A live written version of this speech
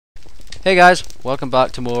Hey guys, welcome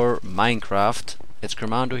back to more Minecraft. It's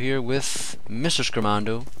Kermando here with Mr.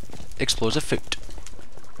 Kermando, ExplosiveFoot.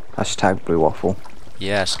 Hashtag blue waffle.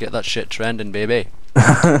 Yes, get that shit trending, baby.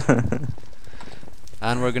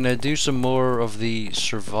 And we're gonna do some more of the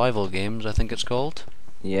survival games, I think it's called.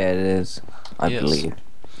 Yeah, it is. I believe.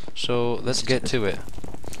 So let's get to it.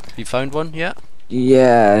 You found one yet?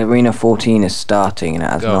 Yeah, Arena 14 is starting and it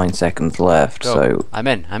has Go. 9 seconds left. Go. So I'm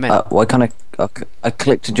in. well, I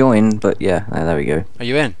clicked to join, but yeah, there we go. Are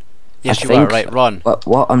you in? Yes, I you think are. Right, run.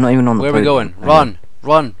 What? I'm not even on the. Where are we podium. going?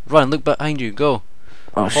 Run! Look behind you. Go.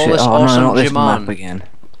 Oh Follow shit! this Oh no, awesome not this Jaman. map again.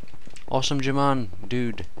 Awesome Jaman,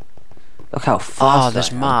 dude. Look how fast. Oh,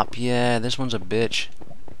 this map. Yeah, this one's a bitch.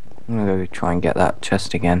 I'm gonna go try and get that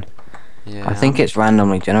chest again. Yeah. I think it's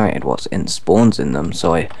randomly generated what's in spawns in them,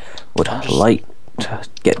 so I would like to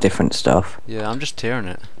get different stuff. Yeah, I'm just tearing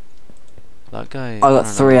it. That guy. I got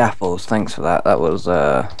 3 apples. Thanks for that. That was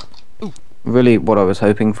really what I was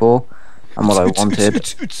hoping for and what I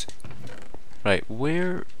wanted. Right,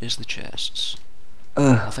 where is the chests?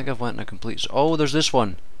 I think I've went in a complete. Oh, there's this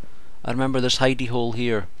one. I remember this hidey hole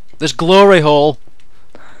here. This glory hole.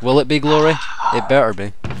 Will it be glory? It better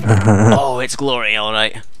be. Oh, it's glory, all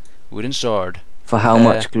right. Wooden sword. For how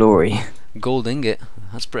much glory? Gold ingot.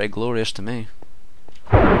 That's pretty glorious to me.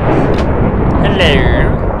 Hello.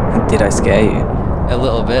 Did I scare you? A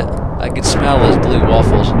little bit. I could smell those blue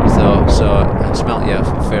waffles, though, so I smelled you a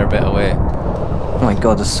fair bit away. Oh my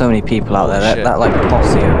god, there's so many people out there. Shit. That like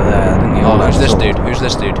posse over there. I think Oh, who's this dude? Who's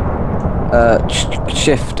this dude?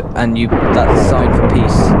 Shift and you. That sign for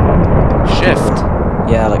peace. Shift.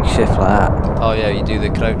 Yeah, like shift like that. Oh yeah, you do the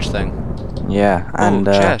crouch thing. Yeah, and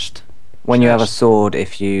chest. when you have a sword,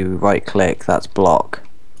 if you right click, that's block.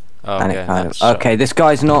 Oh, and okay, it kind of. Okay, this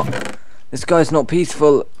guy's not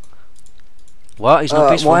peaceful. What? He's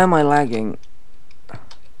not peaceful. Why am I lagging?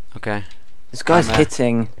 Okay. This guy's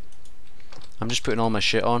hitting. I'm just putting all my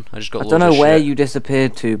shit on. I just got. I don't know where you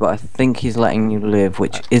disappeared to, but I think he's letting you live,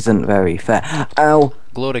 which isn't very fair. Ow!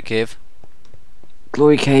 Glory cave.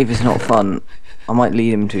 Glory cave is not fun. I might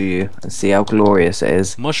lead him to you and see how glorious it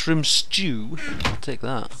is. Mushroom stew. I'll take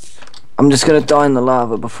that. I'm just gonna die in the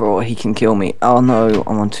lava before he can kill me. Oh no,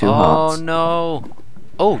 I'm on 2 hearts. Oh no.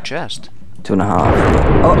 Oh, chest.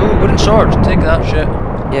 2.5. Oh, wooden sword. Take that shit.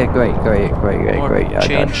 Yeah, great. More Yeah,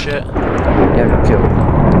 chain shit. Yeah, no kill.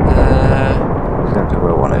 He's going to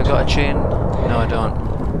real one. I got a chain. No, I don't.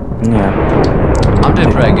 Yeah. I'm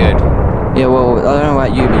doing pretty good. Yeah, well, I don't know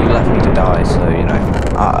about you, but you left me to die, so you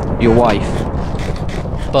know. Your wife.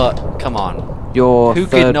 But come on. Your Who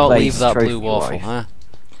could not leave that trophy blue waffle, wife. huh?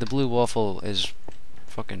 The blue waffle is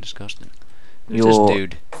fucking disgusting. Who's Your this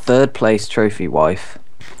dude? 3rd place trophy wife.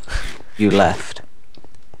 You left.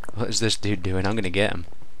 What is this dude doing? I'm gonna get him.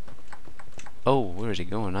 Oh, where is he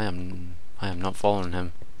going? I am not following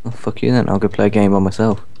him. Oh, fuck you then. I'll go play a game by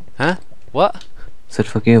myself. Huh? What? I said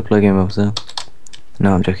fuck you. I'll play a game by myself.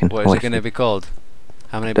 No, I'm joking. What is it gonna be called?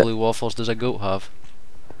 How many blue waffles does a goat have?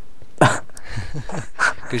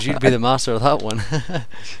 Because you'd be the master of that one.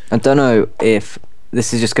 I don't know if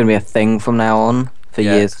this is just going to be a thing from now on for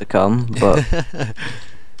years to come, but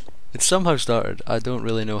it somehow started. I don't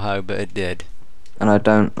really know how, but it did. And I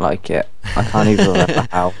don't like it. I can't even remember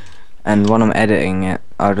how. And when I'm editing it,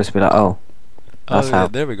 I'll just be like, oh, that's how.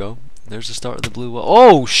 There we go. There's the start of the blue wall.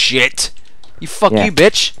 Oh shit! You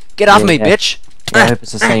bitch! Get off me, bitch! Yeah, I hope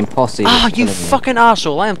it's the same posse. Ah, you fucking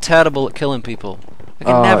asshole! I am terrible at killing people. I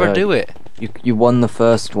can never do it. You won the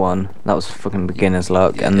first one. That was fucking beginner's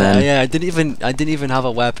luck, and then I didn't even have a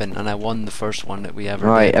weapon, and I won the first one that we ever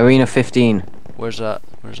right. did. Arena 15. Where's that?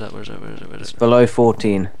 It's below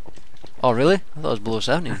 14. Oh really? I thought it was below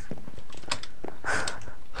 17.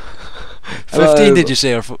 15 Hello, did you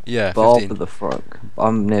say? Or yeah, Bob 15. the Frog.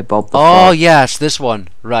 I'm near Bob the Oh Frog. yes, this one.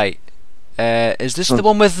 Right. Is this the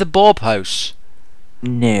one with the Bob house?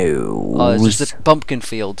 No. Oh, is this the pumpkin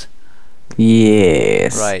field?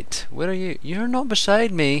 Yes. Right. Where are you? You're not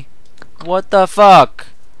beside me. What the fuck?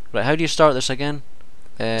 Right, how do you start this again?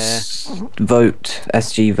 Vote.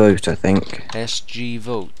 SG vote, I think. SG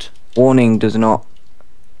vote. Warning does not.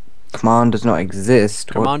 Command does not exist.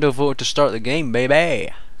 Kermando voted to start the game,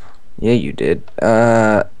 baby. Yeah, you did.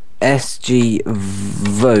 SG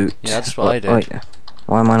vote. Yeah, that's what I did. Wait,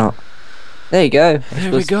 why am I not? There you go.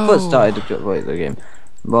 There we go. First started to vote the game.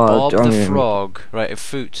 Bob the Frog. Right, a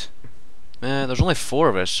foot. There's only 4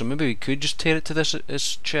 of us, so maybe we could just take it to this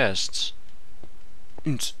chests.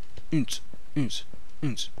 What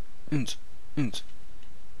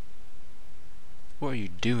are you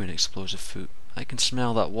doing, ExplosiveFoot? I can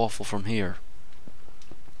smell that waffle from here.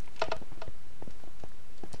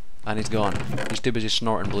 And he's gone. He's too busy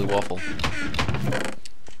snorting blue waffle.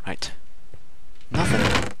 Right.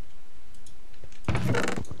 Nothing.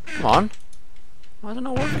 Come on. Why is it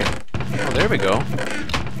not working? Oh, there we go.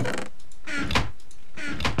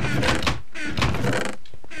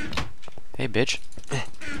 Hey, bitch.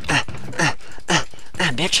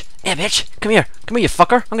 Bitch. Hey, bitch. Come here. Come here, you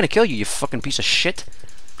fucker. I'm gonna kill you, you fucking piece of shit.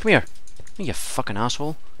 Come here. Come here, you fucking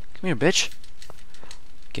asshole. Come here, bitch.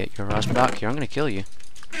 Get your ass back here. I'm gonna kill you.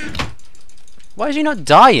 Why is he not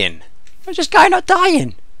dying? Why is this guy not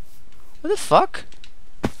dying? What the fuck?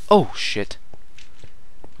 Oh, shit.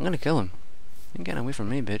 I'm gonna kill him. You're getting away from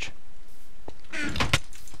me, bitch.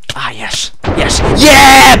 Ah, yes. Yes.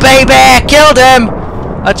 Yeah, baby! Killed him!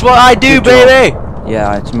 That's what I do, baby! Yeah,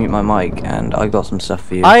 I had to mute my mic, and I got some stuff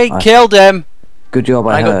for you. I killed him! Good job,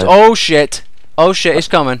 I heard. Oh, shit. Oh, shit, he's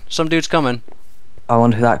coming. Some dude's coming. I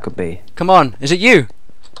wonder who that could be. Come on, is it you?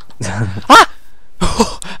 Ah!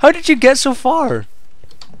 How did you get so far?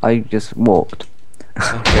 I just walked.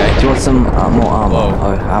 Okay. Do you want some more armor?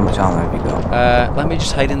 Whoa. Oh, how much armor have you got? Let me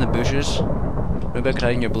just hide in the bushes. Maybe I could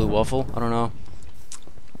hide in your blue waffle. I don't know.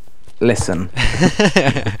 Listen.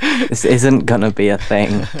 This isn't gonna be a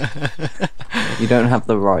thing. You don't have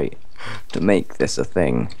the right to make this a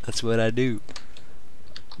thing. That's what I do.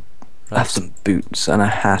 I have some boots and a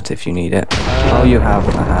hat if you need it. Oh, you have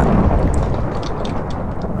a hat.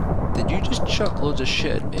 Did you just chuck loads of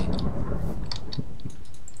shit at me?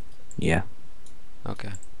 Yeah.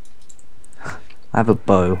 Okay. I have a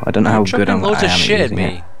bow. I don't know how good I'm loads of shit at using me.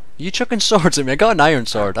 it. You chucking swords at me. I got an iron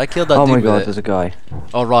sword. I killed that Oh dude my with god, it. there's a guy.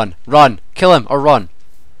 Oh, run. Run. Kill him or run.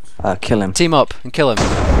 Kill him. Team up and kill him.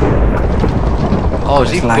 Oh,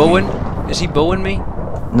 is he bowing? Is he bowing me?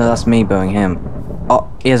 No, that's me bowing him.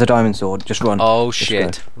 Oh, he has a diamond sword. Just run. Oh Just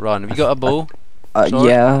shit. Run. Have you got a bow? Sword?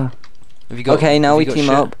 Yeah. Have you got, okay, now we got team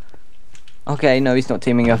shit? up. Okay, no, he's not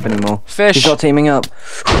teaming up anymore. Fish. He's not teaming up.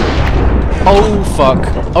 Oh fuck.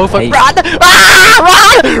 Oh fuck. Hey. Run!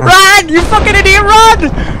 Ah! Run! Run! You fucking idiot! Run!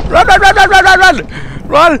 Run! Run! Run! Run! Run! Run! Run!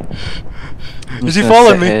 Run! Is he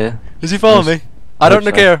following me? Here. Is he following me? I don't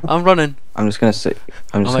care. I'm running. I'm just gonna sit.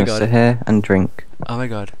 I'm just Oh my gonna God. sit here and drink. Oh my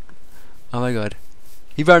god. Oh my god.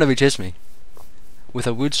 He better not be chasing me. With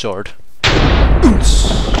a wood sword.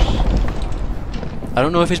 I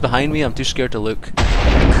don't know if he's behind me. I'm too scared to look.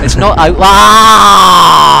 It's not out.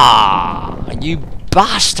 Ah! You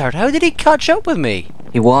bastard! How did he catch up with me?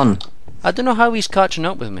 He won. I don't know how he's catching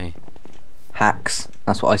up with me. Hacks.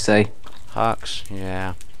 That's what I say. Hacks,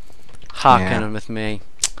 yeah. Hacking Yeah. with me.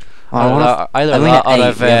 I Either mean, that or me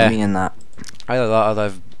I've in that. either that or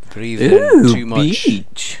I've breathed Ooh, in too much.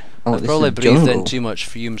 beach. Oh, I've this probably is breathed in jungle. too much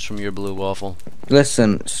fumes from your blue waffle.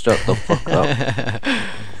 Listen, shut the fuck up.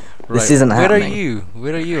 Right, This isn't where happening. are you?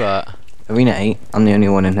 Where are you at? Arena 8. I'm the only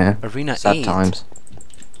one in here. Arena Sad 8? times.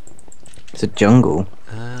 It's a jungle.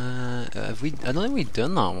 Have we? I don't think we've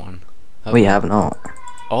done that one. We have not.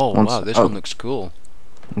 Oh Once- wow, this oh. one looks cool.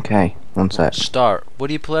 Okay, one sec. Start. What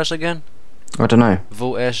do you press again? I don't know.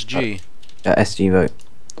 Vote SG. SG vote.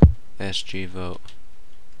 SG vote.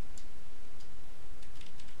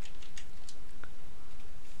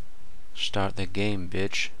 Start the game,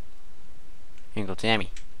 bitch. Uncle Tammy.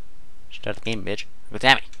 Start the game, bitch. Uncle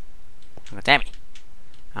Tammy. Uncle Tammy.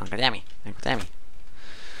 Uncle Tammy. Uncle Tammy.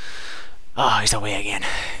 Oh, he's away again.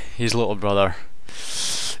 His little brother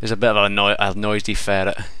is a bit of a noisy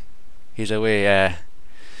ferret. He's away,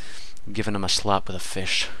 giving him a slap with a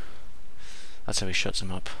fish. That's how he shuts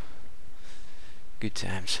him up. Good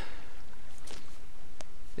times.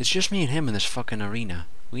 It's just me and him in this fucking arena.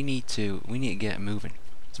 We need to get moving.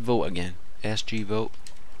 Let's vote again. SG vote.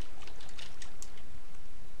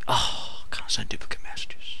 Oh, can't send duplicate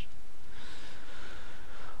messages.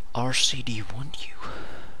 RCD want you.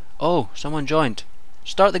 Oh, someone joined.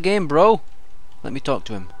 Start the game, bro. Let me talk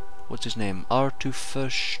to him. What's his name? R2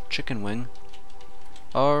 Fish Chicken Wing.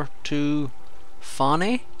 R2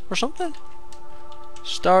 Fanny or something?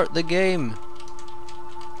 Start the game.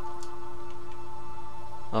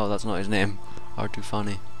 Oh, that's not his name. R2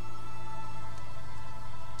 Fanny.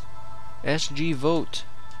 SG vote.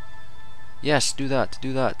 Yes, do that.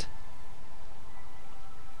 Do that.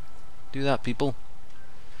 Do that, people.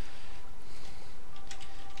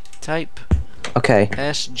 Type Okay.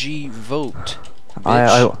 SG vote.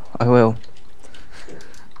 I will.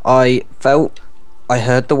 I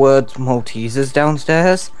heard the words Maltesers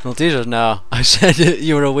downstairs. Maltesers, no. I said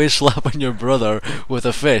you were away slapping your brother with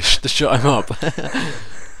a fish to shut him up.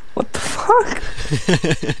 What the fuck?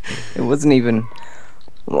 It wasn't even.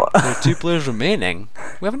 What? There are 2 players remaining.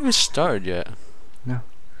 We haven't even started yet. No.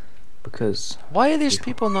 Because. Why are these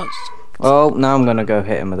people not? Oh, now I'm gonna go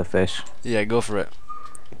hit him with a fish. Yeah, go for it.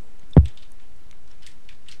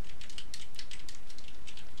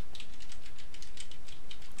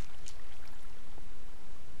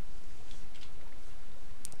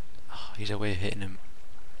 he's away hitting him.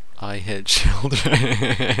 I hit children.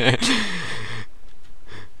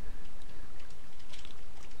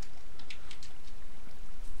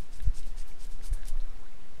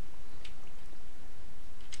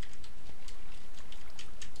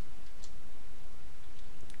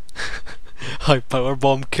 I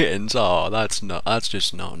powerbomb kittens. Oh, that's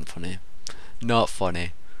just not funny. Not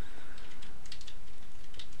funny.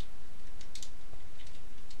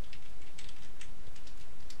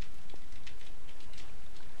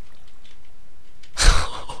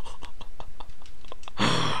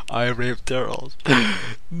 I raped girls.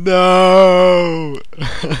 No.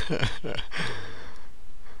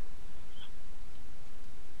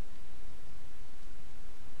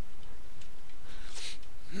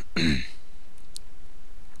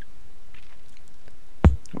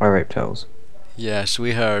 I raped girls. Yes,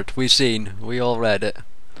 we heard, we seen, we all read it.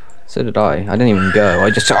 So did I. I didn't even go. I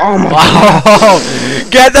just said, oh my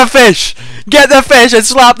god! Get the fish! Get the fish and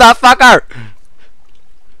slap that fucker!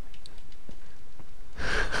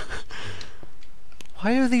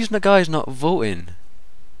 Why are these guys not voting?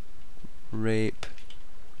 Rape.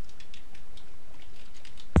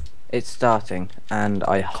 It's starting, and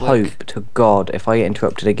I Click. hope to God if I get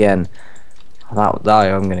interrupted again, that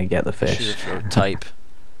I'm gonna get the fish. Type.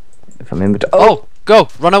 If I'm in between. Oh! Go!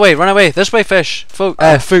 Run away! Run away! This way, fish! Foot!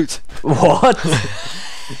 Foot! What?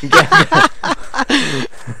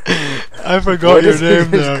 I forgot your name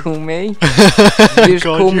now. Call me? You just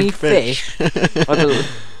call me fish?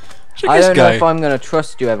 I don't know if I'm gonna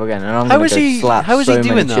trust you ever again, and I'm gonna go slap so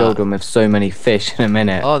many children with so many fish in a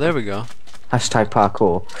minute. Oh, there we go. Hashtag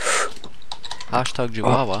parkour. Hashtag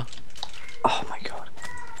Chihuahua. Oh my god.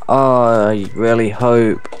 Oh, I really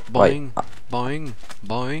hope. Boing, boing,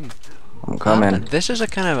 boing. I'm coming. This is a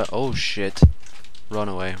kind of a... Oh shit. Run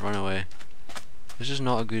away, run away. This is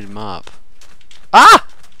not a good map. Ah!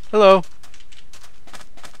 Hello.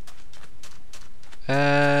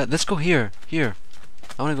 Let's go here. Here.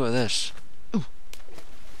 I wanna go to this. Ooh.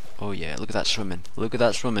 Oh yeah, look at that swimming. Look at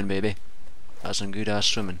that swimming, baby. That's some good ass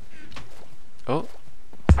swimming. Oh.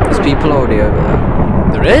 There's people already over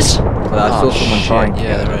there. There is? Well, I saw someone trying to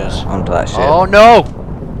get there is. onto that ship. Oh no!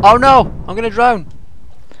 Oh no! I'm gonna drown!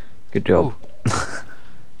 Good job.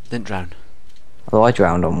 Didn't drown. Although I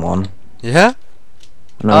drowned on one. Yeah?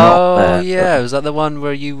 No, not there, yeah, was that the one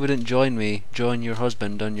where you wouldn't join me? Join your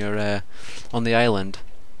husband on your on the island?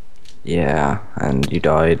 Yeah, and you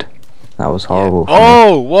died. That was horrible. Yeah.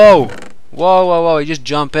 Oh, whoa! Whoa, whoa, whoa, he just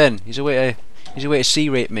jump in. He's a way to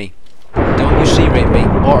C-rate me. Don't you C-rate me.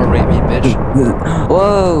 Auto-rate me, bitch.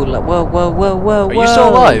 Whoa, whoa, whoa, whoa, whoa, Are you still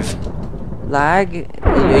alive? Lag?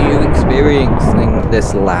 Are you experiencing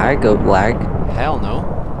this lag of lag? Hell no.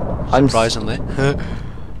 Surprisingly.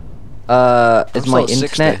 Is my internet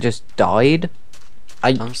 60. just died?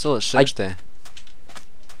 I'm still at 60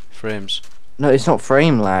 frames. No, it's not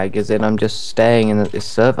frame lag, as in I'm just staying in this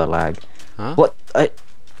server lag. Huh? What?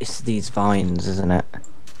 It's these vines, isn't it?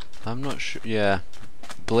 I'm not sure. Yeah.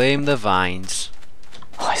 Blame the vines.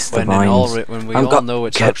 Oh, it's the vines. When we all know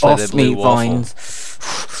it's actually the blue waffle. Vines.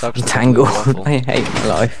 I'm tangled. I hate my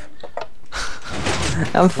life.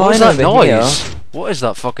 I'm fine. What is that noise? Here. What is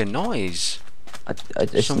that fucking noise?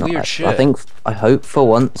 It's some not, weird shit. I hope for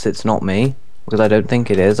once it's not me, because I don't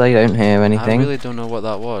think it is. I don't hear anything. I really don't know what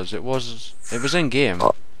that was. It was in game.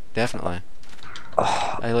 Definitely.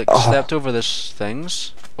 I stepped over this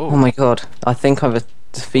things. Oh my god. I think I've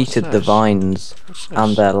defeated the vines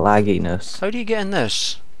and their lagginess. How do you get in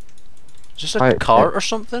this? Is this a cart or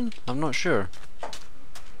something? I'm not sure.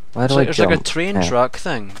 Where do I jump? It's like a train track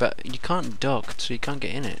thing, but you can't duck, so you can't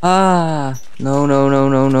get in it. Ah! No, no, no,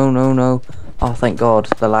 no, no, no, no. Oh, thank God.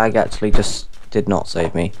 The lag actually just did not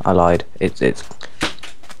save me. I lied. It's...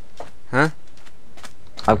 Huh?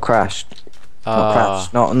 I've crashed.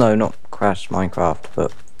 Not crashed. Not crashed Minecraft,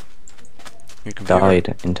 but... Your computer?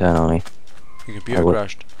 Died internally. Your computer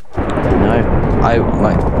crashed? No.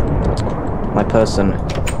 My person...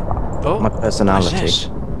 Oh, my personality.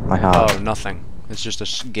 My heart. Oh, nothing. It's just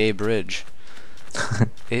a gay bridge.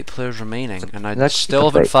 8 players remaining, and I still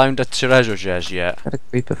haven't found a treasure chest yet. Got a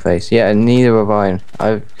creeper face. Yeah, and neither have I.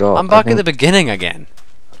 I'm back at the beginning again.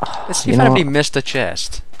 Let's see if anybody missed a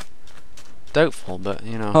chest. Doubtful, but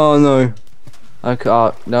you know. Oh no.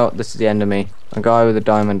 Okay. No, this is the end of me. A guy with a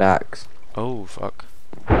diamond axe. Oh fuck.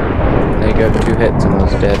 There you go. 2 hits and I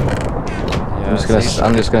was dead. Yeah,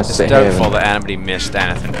 I'm just gonna sit here. It's doubtful that anybody missed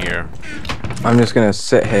anything here. I'm just gonna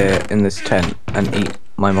sit here in this tent and eat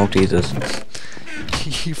my Maltesers.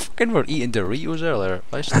 You fucking were eating Doritos earlier.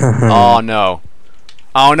 Oh no.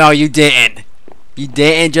 Oh no, you didn't. You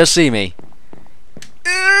didn't just see me.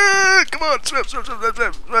 Come on, swim, swim, swim,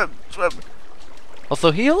 swim, swim. Swim.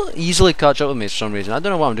 Although he'll easily catch up with me for some reason. I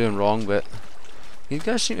don't know what I'm doing wrong, but these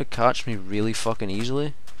guys seem to catch me really fucking easily.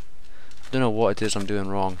 I don't know what it is I'm doing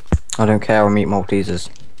wrong. I don't care, I meet Maltesers.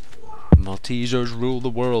 Maltesers rule the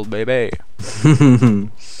world, baby.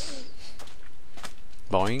 Boing,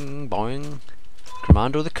 boing.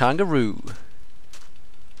 Kermando the kangaroo.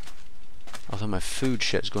 Although my food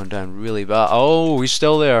shit's going down really bad. Oh, he's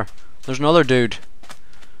still there. There's another dude.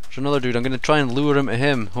 There's another dude. I'm gonna try and lure him to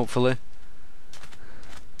him, hopefully.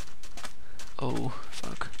 Oh,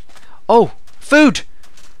 fuck. Oh! Food!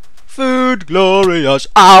 Food, glorious.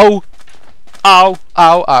 Ow! Ow,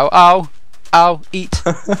 ow, ow, ow. Ow, eat.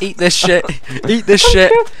 Eat this shit. Eat this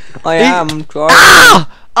shit. I am trying.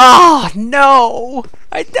 Ah! Oh, no!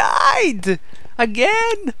 I died!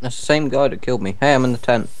 Again! That's the same guy that killed me. Hey, I'm in the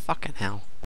tent. Fucking hell.